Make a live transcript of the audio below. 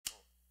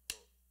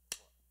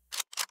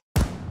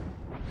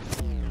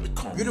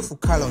beautiful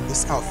color on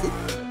this outfit.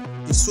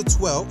 It suits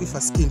well with her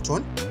skin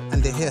tone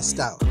and the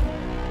hairstyle.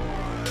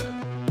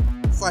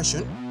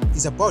 Fashion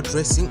is about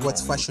dressing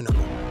what's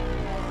fashionable.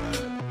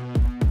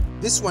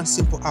 This one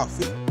simple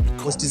outfit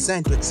was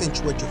designed to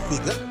accentuate your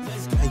figure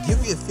and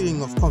give you a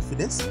feeling of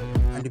confidence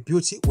and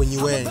beauty when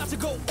you wear it.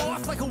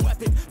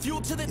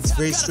 It's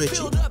very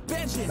stretchy,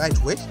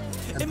 lightweight,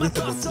 and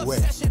breathable to wear.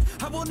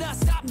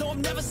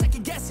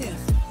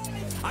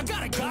 I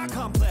got a God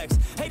complex.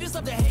 Haters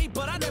love to hate,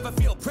 but I never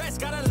feel pressed.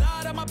 Got a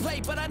lot on my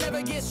plate, but I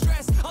never get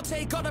stressed. I'll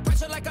take all the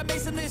pressure like I'm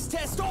acing this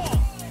test.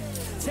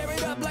 Tear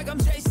it up like I'm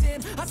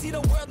Jason. I see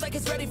the world like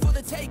it's ready for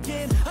the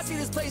taking. I see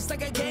this place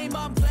like a game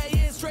I'm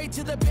playing. Straight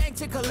to the bank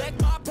to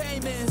collect my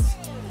payments.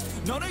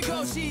 No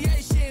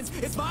negotiations.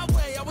 It's my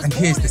way. I was and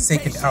here's the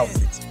second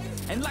outfit.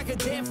 And like a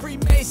damn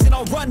Freemason,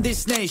 I'll run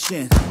this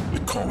nation. They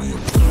call me a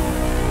god.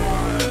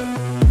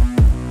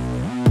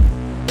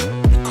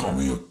 They call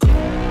me a god.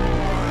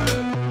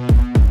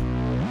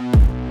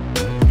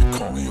 They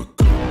call me a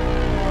god.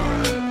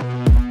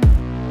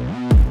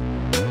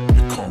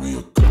 They call me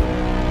a god.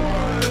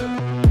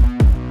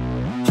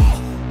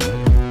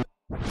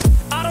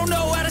 I don't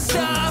know how to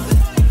stop.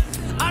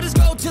 I just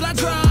go till I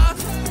drop.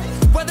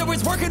 Whether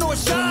it's working or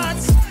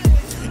shots,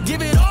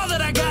 give it all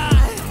that I got.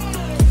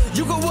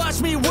 You can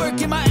watch me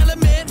work in my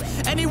element.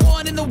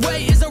 Anyone in the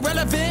way is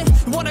irrelevant.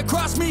 You wanna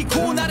cross me,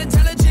 cool, not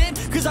intelligent.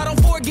 Cause I don't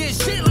forget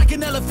shit like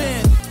an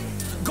elephant.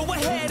 Go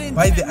ahead and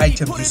buy the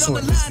items you saw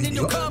in this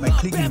video by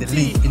clicking the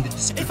link in the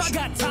description.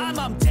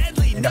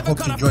 And I hope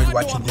you enjoyed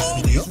watching this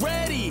video.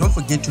 Don't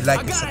forget to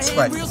like and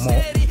subscribe for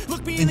more.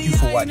 Thank you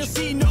for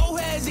watching.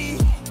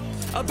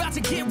 About to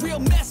get real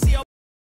messy.